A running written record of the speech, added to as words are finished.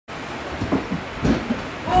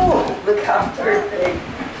Look how perfect.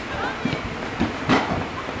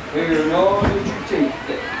 Here, no, did you take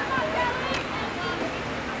it?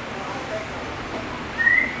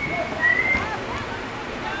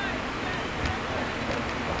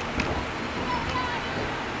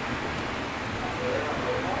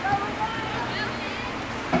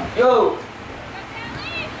 Yo!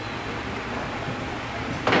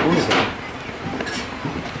 Who is it?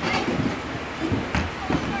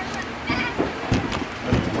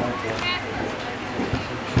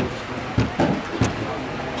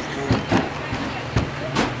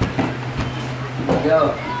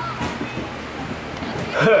 Yo.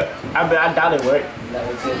 I doubt it worked. That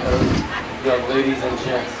was it, though. Yo, ladies and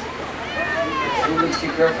gents. Who looks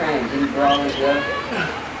your girlfriend? Didn't brawl it, yo?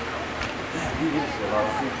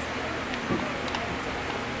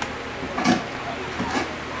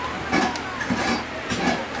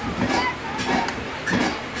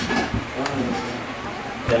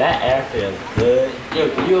 Yeah, that air feels good. Yo,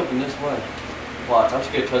 can you open this way? Watch, I'm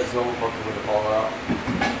scared because it's motherfucker with the fall out.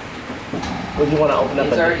 Would you want to open up?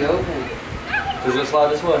 It's already open. Does it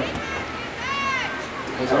slide this way?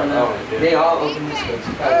 I don't know. They all open this way.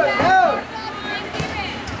 So probably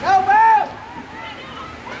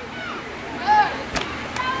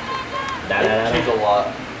She's a lot.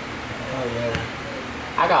 Oh yeah.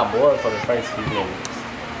 I got bored for the first few minutes.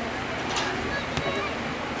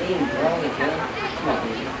 Damn, bro, yo. Come on,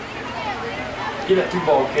 baby. Get that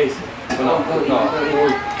 2-ball casing. I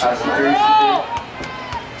see three.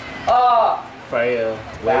 Oh! Freya,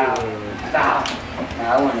 Foul. wait. Foul.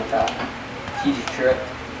 Nah, I wasn't a foul. She just tripped.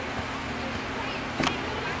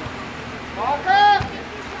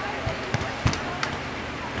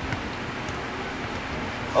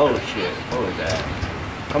 Oh shit, what was that?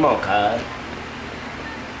 Come on, Kai.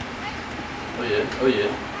 Oh yeah, oh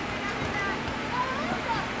yeah.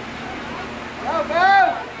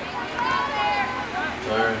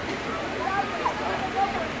 Turn.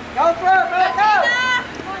 Go for it, back up!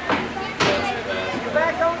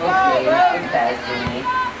 Back on Okay, ball, good pass, Jimmy.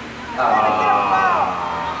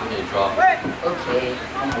 We need to drop. Okay,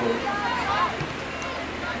 I'm good.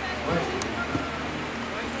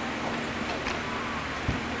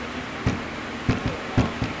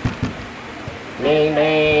 Ding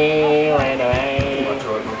ding, right away. Watch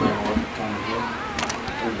out, no play more.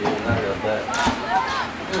 We're good, not real bad.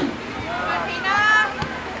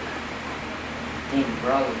 Damn,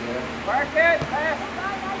 bro, yo. Work it, pass.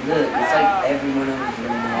 Look, it's like everyone else is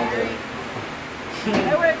running all day.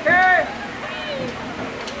 Do it, Kurt.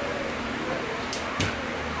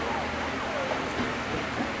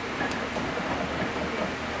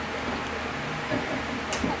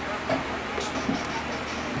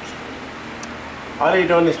 All they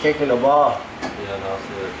doing is kicking the ball. Yeah, no, I'll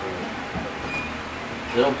see that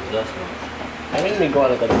too. They don't possess much. I make me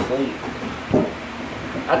going to go to sleep.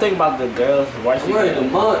 I think about the girls watching. I'm ready to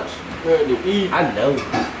munch. Ready to eat. I know.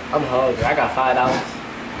 I'm hungry. I got $5.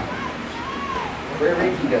 Where'd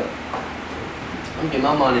Ricky go? I'm getting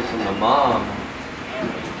my money from my mom.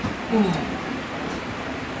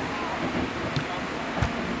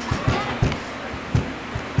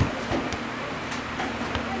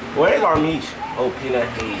 Where's our meat? Oh, peanut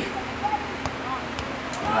head.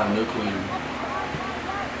 I have no clue.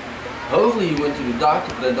 Hopefully he went to the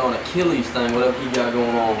doctor for that darn Achilles thing, whatever he got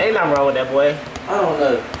going on. Ain't nothing wrong with that boy. I don't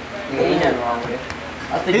know. Yeah, ain't nothing wrong with it.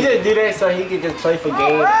 I think He just do that so he can just play for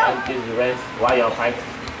games and just rest while y'all practice.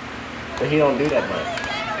 But he don't do that much.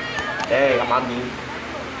 Dang, I'm on me.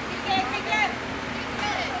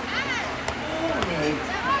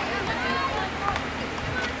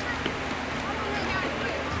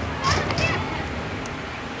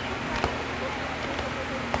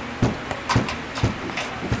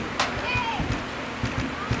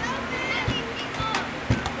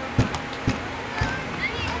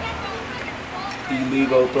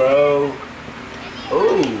 Illegal throw.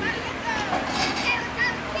 Ooh.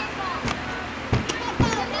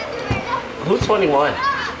 Who's 21?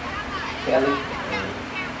 Kelly.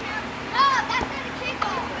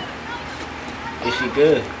 Is she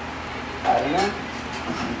good? I don't know.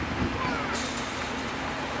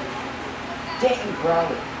 Dang, bro.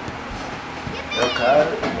 Okay.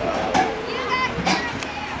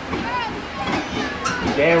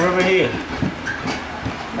 Damn, River here.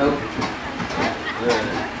 Nope.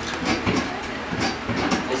 Yeah.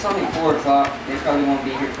 It's only 4 o'clock. They probably won't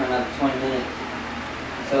be here for another 20 minutes.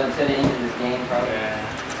 So until the end of this game, probably.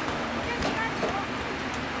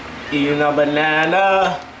 Eating a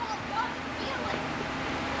banana.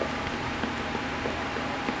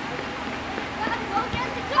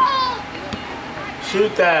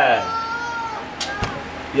 Shoot that.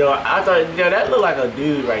 Yo, I thought, yo, that looked like a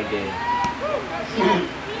dude right there.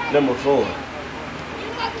 Number 4.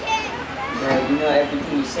 Bro, you know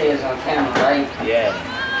everything you say is on camera, right? Yeah.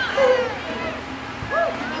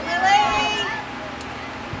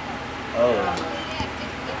 Oh.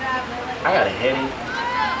 I got a headache.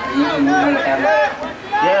 Are you even moving the camera?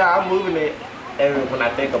 Yeah, I'm moving it when I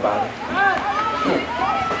think about it.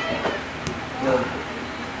 No.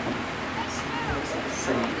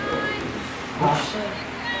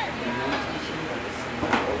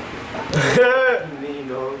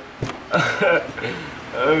 Nino.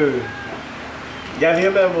 Oh. Yeah, you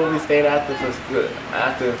remember when we stayed after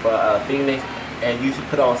for Phoenix and you used to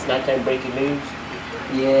put on Snapchat breaking news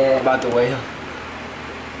Yeah. about the whale?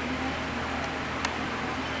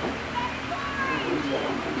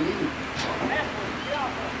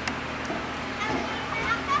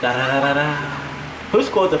 Da da da da da. Who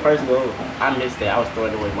scored the first goal? I missed it. I was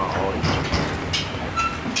throwing away my own.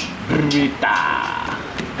 Brita.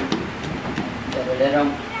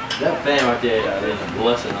 That fan right there is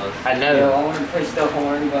blessing us. I know. Yo, I want to push the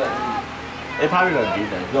horn button. They probably don't do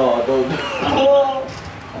that. No, don't.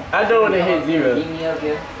 I do it when it hit 0. Beat me up,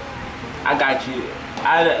 yo. I got you.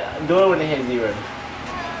 I do it when it hit 0.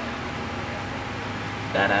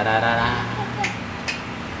 Da da da da da.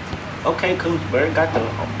 Okay, Coach Bird got the.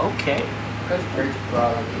 Okay. Coach Bird's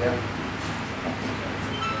problem, yo.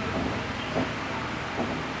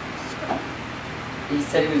 He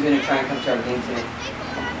said he was going to try and come to our game today.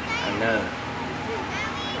 I know.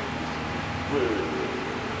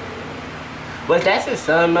 Was that his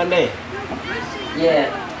son Monday? Yeah,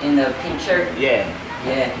 in the pink shirt. Yeah.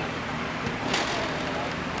 Yeah.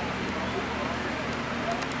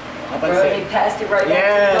 I'm about Bro, to they say. passed it right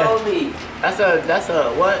Yeah. back to goalie. That's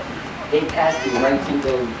a what? They passed it right to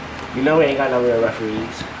goalie. You know we ain't got no real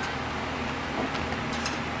referees.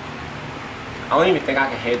 I don't even think I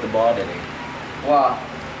can head the ball today. Wow.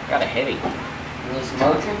 I got a headache. You need some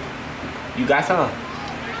Motrin? You got some?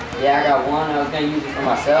 Yeah, I got one. I was going to use it for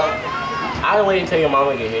myself. I'll wait until your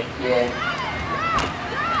mama get here. Yeah.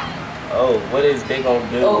 Oh, what is they gonna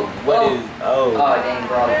do? Oh, What is? Oh, dang,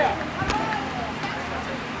 bro.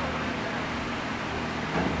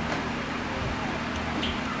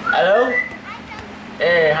 Hello?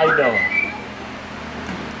 Hey, how you doing?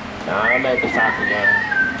 Nah, I'm at the soccer game.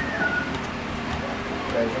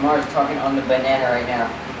 Jamar's talking on the banana right now.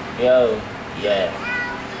 Yo, yeah.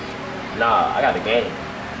 Nah, I got the game.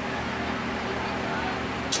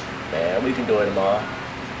 Man, we can do it tomorrow.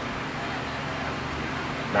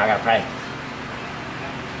 Now I got practice.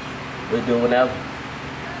 We'll do whenever.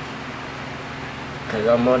 Cause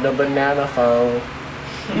I'm on the banana phone.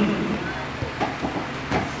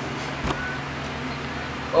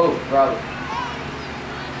 Oh, brother.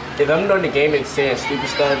 If I'm doing the game and saying stupid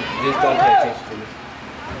stuff, just don't pay attention to me.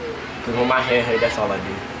 Cause when my head hurt, that's all I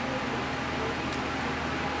do.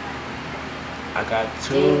 I got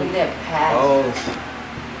Dang, 2 that pass. balls.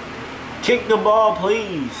 Kick the ball,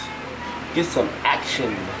 please. Get some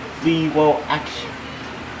action. We want action.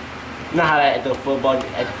 You know how that at the football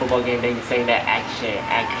game they be saying that action,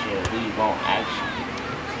 we want action.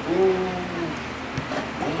 Ooh.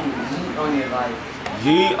 Dang, yeet on your life.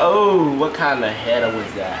 Gee, oh, what kind of header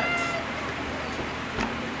was that?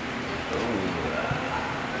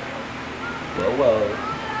 Whoa, whoa.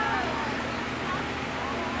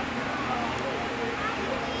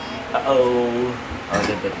 Uh-oh. Oh,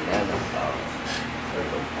 the banana.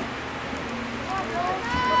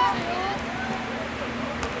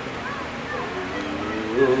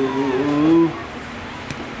 Ooh.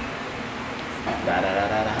 Da da da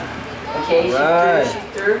da da. Okay, Right. she's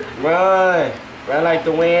through. Run. Run like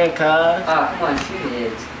the wind, cuz. Ah, come on, shoot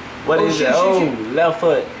it. What Oh, is shoot, it? shoot, Oh, shoot. left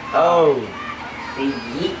foot. Oh. They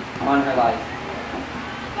yeet on her life.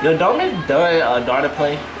 Yo, don't Miss Dunn daughter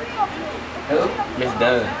play? Who? Miss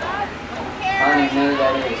Dunn. I don't even know who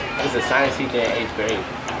that is. It's a science teacher in 8th grade.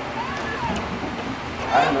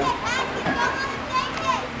 I don't know.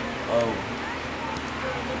 Oh.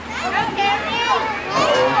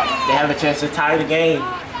 Uh-oh. They have a chance to tie the game.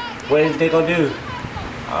 What is they gonna do?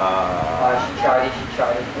 Oh, she tried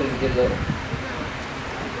it. It was a good look.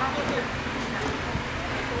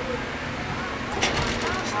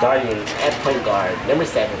 Starting at point guard, number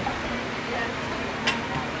 7.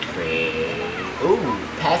 Ooh,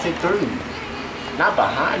 pass it through. Not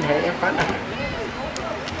behind her, in front of her.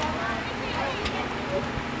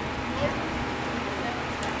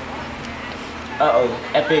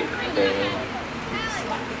 Uh-oh, epic fail.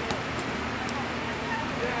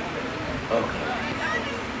 Okay.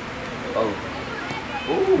 Oh.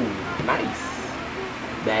 Ooh, nice.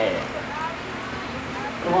 Bad.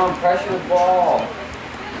 Come on, pressure the ball.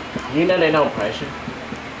 You know they don't pressure.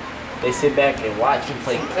 They sit back and watch you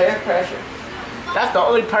play. Sinclair pressure. That's the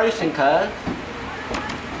only person, cuz.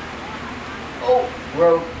 Oh,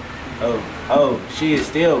 bro. Oh, she is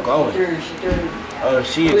still going. She threw. Oh,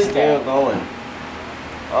 she is still going.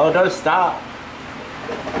 Oh, don't stop.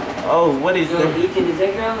 Oh, what is So, that? Ethan, is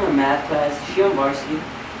that girl in her math class? Is she on varsity?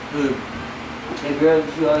 Who? The girl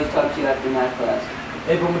that you always talk to after math class.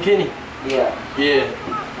 April McKinney. Yeah. Yeah.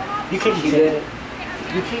 You can't be She saying good?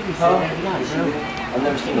 that. You can't be Huh? saying that. You got Is she girl. good? I've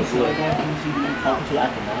never seen You a say flip. that. Who's you talking to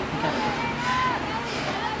after math?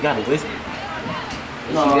 You gotta whisper. Is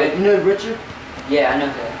she No, good? you know Richard? Yeah, I know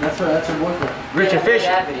her. That's her boyfriend. Richard Yeah, Fisher.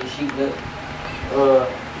 what happened? Is she good?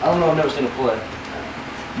 I don't know. I've never seen a play.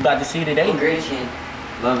 You about to see today? What grade is she in?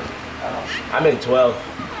 11. I'm in 12.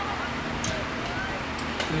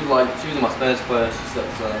 She was in my Spanish class. She sat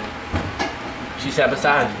beside me. She sat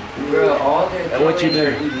beside you. Bro, all their And what you colors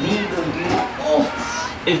are do? illegal, dude.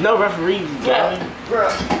 Oh, There's no referees, Gavin. bro.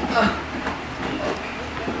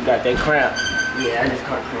 You got that cramp. Yeah, I just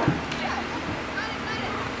caught cramp.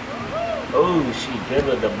 Oh, she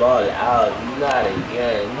dribbled the ball out. Not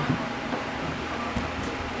again.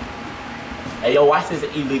 Hey, yo, watch this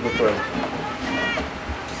illegal throw.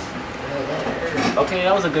 Okay,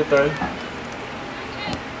 that was a good throw.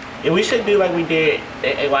 Yeah, we should do like we did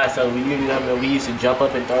at AYSO. We used to jump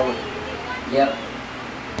up and throw it. Yep.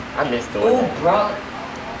 I missed doing Oh, that. bro.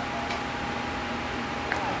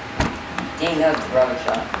 Dang, that was a brother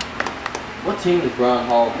shot. What team does Brian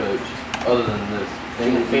Hall coach other than this?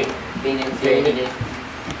 Phoenix, Phoenix.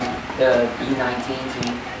 The E19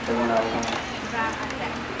 team, the one I was on.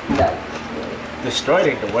 We got destroyed. Destroyed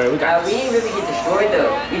ain't the word. We got. We didn't really get destroyed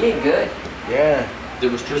though. We did good. Yeah.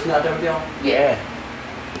 Was Tristan out there with y'all? Yeah.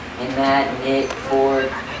 And Matt, Nick, Ford.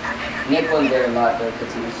 Nick wasn't there a lot though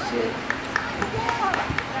because he was sick.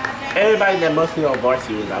 Everybody that mostly on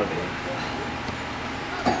varsity was out there.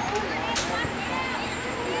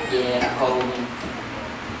 Yeah, Holden.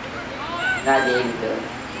 Not David though.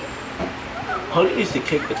 Holden used to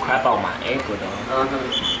kick the crap out of my ankle though.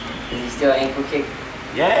 Is he still ankle kick?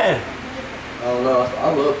 Yeah. I don't know. I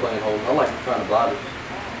love playing Holden. I like trying to block it.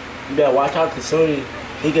 You better watch out because soon as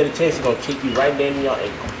he get a chance, he's gonna kick you right down in your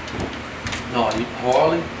ankle. No,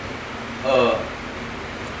 Harley.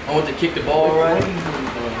 I want to kick the ball right.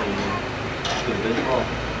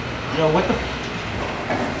 Yo, what the?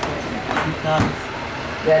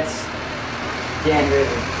 That's Dan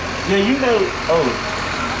River. Yeah, you know. Oh,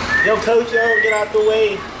 yo, coach, yo, get out the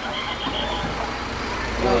way.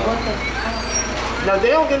 What the? No, they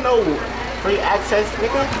don't get no free access,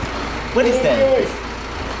 nigga. What is that?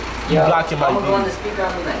 You Yo, blocking my I'm gonna go on view. the speaker.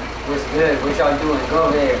 I'm like, what's good? What y'all doing? Go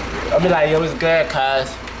over there. I'll be like, yo, it's good, cuz.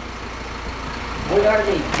 What are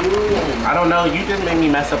they doing? I don't know. You just made me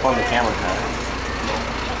mess up on the camera, cuz.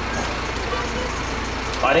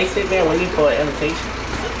 Are they sitting there waiting for an invitation?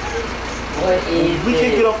 What is We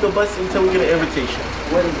can't this? get off the bus until we get an invitation.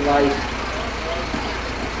 What is life?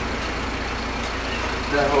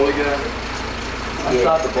 That holy guy. I Yeah.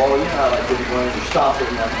 stopped the ball. You know how like when you stop it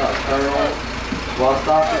and I start turning on it. Well, I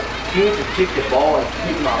stopped it. He went to kick the ball and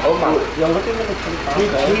kick my Oh my. foot. Yo, look at the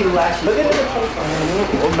 25. He cuz. lashed Look at his the foot.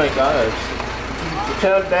 25. Oh my gosh.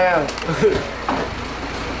 Count down.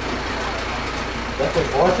 That's a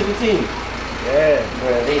varsity team. Yeah.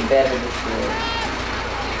 Bro, they better this year.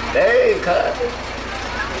 Hey, cuz.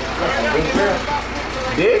 That's a big girl.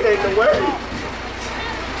 Big ain't the word.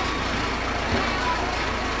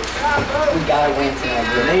 We gotta win tonight,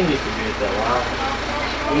 The bro. name needs to be at that line.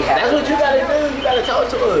 We have That's what you gotta do. You gotta talk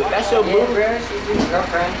to her. That's your Yeah, boo. bro. She's your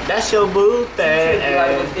girlfriend. That's your boo She thing. treats you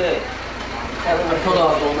like what's good. Tell her I what's told her I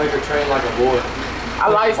was good. gonna make her train like a boy. I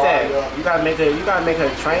like that. Body up. You gotta make her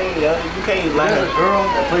train, yo. You can't If let there's a her. girl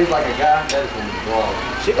that plays like a guy, that is gonna be wrong.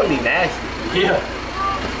 She gonna be nasty. Yeah.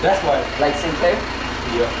 That's why. Like Sinclair?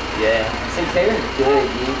 Yeah. Yeah. Sinclair is good,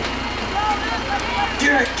 dude.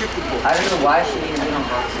 Get kick the ball. I don't know why she didn't get on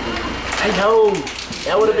varsity. I know.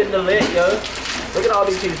 That would have been the lit, yo. Look at all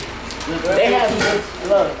these people. They have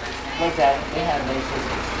look. What's that? They have no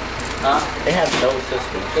sisters. Huh? They have no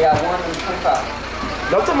sisters. They got one number 25.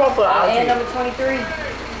 No, I'm talking about for our And team. number 23.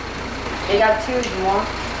 They got two, you want?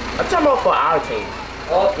 I'm talking about for our team.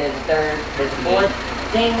 Oh, there's a third. There's a fourth.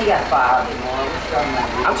 Dang, we got five, you want? What you talking about?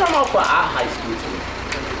 I'm talking about for our high school team.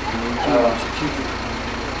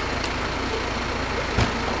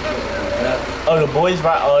 Oh, the boys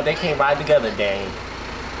ride. Oh, they can't ride together, dang.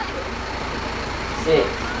 6.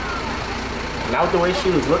 Not with the way she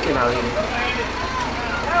was looking out here.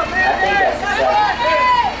 I think that's a 7.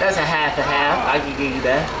 That's a half and half. I can give you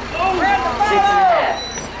that. 6.5.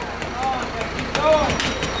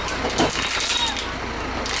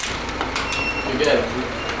 Yeah.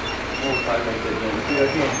 We'll fight like that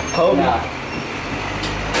again. Kobe. Nah.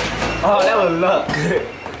 Oh, that was luck.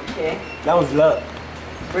 Okay. That was luck.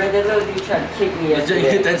 Bro, that little dude tried to kick me yesterday.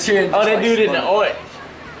 Hit that chin. Oh, that dude in the orange.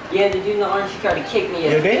 Yeah, the dude in the orange tried to kick me Yo,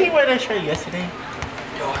 yesterday. did he wear that shirt yesterday?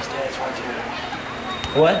 Yo, his dad's right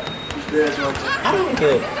there. What? His dad's right there. I don't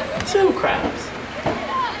get 2 crabs.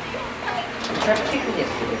 He tried to kick me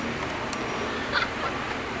yesterday.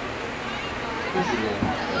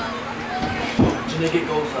 Janae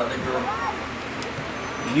goes out there, girl.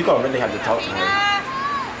 You gonna really have to talk to her.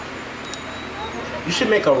 You should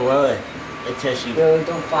make a run until she. Bro,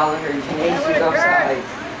 don't follow her. Janae, she's offside.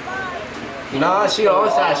 Nah, she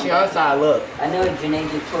onside. She onside. Look. I know Janae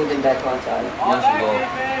just pulled him back onside. Now she go.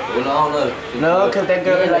 Well, I don't know. No, cause that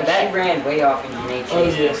girl Yeah, in the like she back. ran way off and Janae chased Oh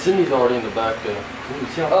her. yeah, Sydney's already in the back there.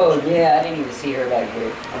 Oh yeah, I didn't even see her back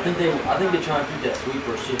there. I think they're trying to keep that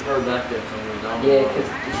sweeper. She heard back there somewhere. Yeah, because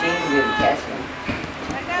she ain't gonna be able to catch them.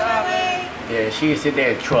 Yeah, she sit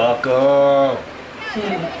there and truck up.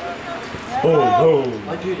 Boom, boom.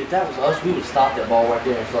 My dude, if that was us, we would stop that ball right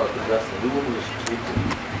there and start possessing. We wouldn't just keep it.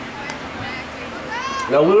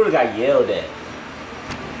 No, we would've got yelled at.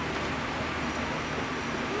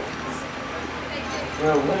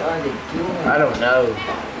 Bro, what are they doing? I don't know.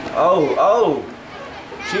 Oh.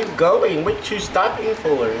 She's going. What you stopping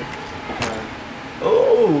for?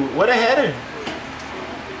 Oh, what a header.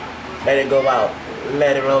 Let it go out.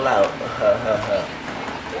 Let it roll out.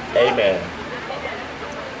 Amen.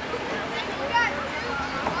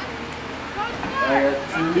 I got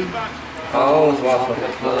 2. Oh, waffle.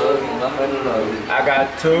 Nothing to know. I got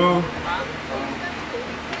 2.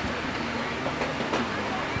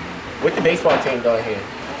 What the baseball team doing here?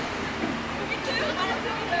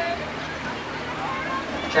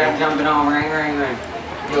 Trap jumping on, ring.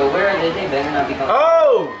 Yo, where are they? They better not be going.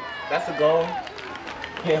 Oh! That's a goal.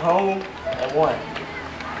 Hit home and 1.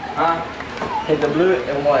 Huh? Hit the blue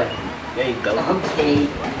and 1. There you go. Okay.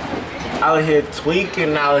 Out here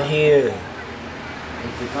tweaking out here.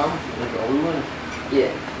 Is it come? Are we winning?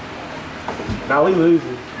 Yeah. Now we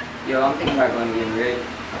losing. Yo, I'm thinking about going to get rid.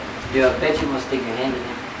 Yo, I bet you won't stick your hand in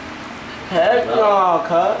there. Heck no,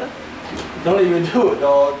 cuz. Don't even do it,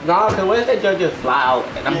 dog. Nah, cause what if that judge just fly out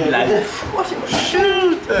and I'm like,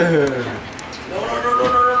 shoot! No.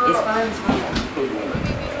 It's fine.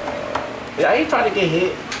 Yeah, I ain't trying to get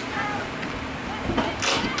hit.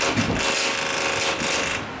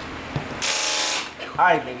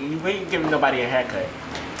 Alright, nigga, we ain't giving nobody a haircut.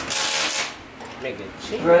 Nigga,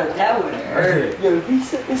 chill. Bro, that would hurt. Yo, he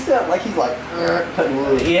sound like he's like cutting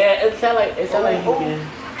wood. Yeah, it sound like he can.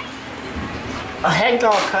 A heck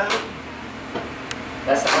dog, cuz.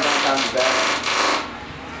 That's how that sounds bad.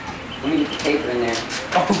 Let me get the paper in there.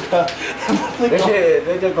 Oh god.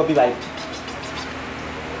 They're just gonna be like,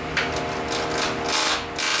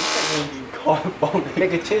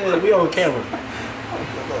 nigga, chill, we on camera.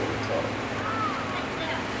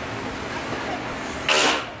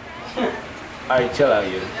 Alright, chill out,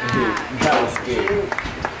 you. That was scary.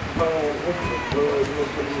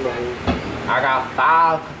 I got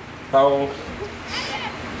 5 phones.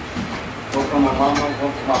 One for my mama,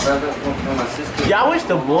 one for my brother, one for my sister. Yeah, I wish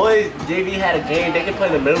the boys, JV had a game. They could play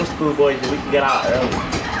the middle school boys and we can get out early.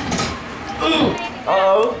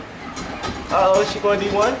 Uh-oh, she going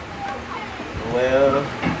D1? Well,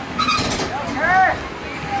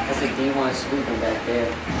 That's a D1 sweeper back there.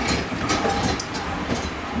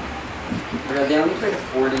 Bro, they only played a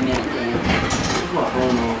 40-minute game. Where's my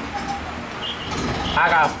phone on? I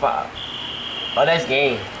got 5. Oh, that's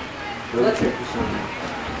game. Let's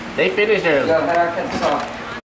They finished early. Yo, how do I cut this off?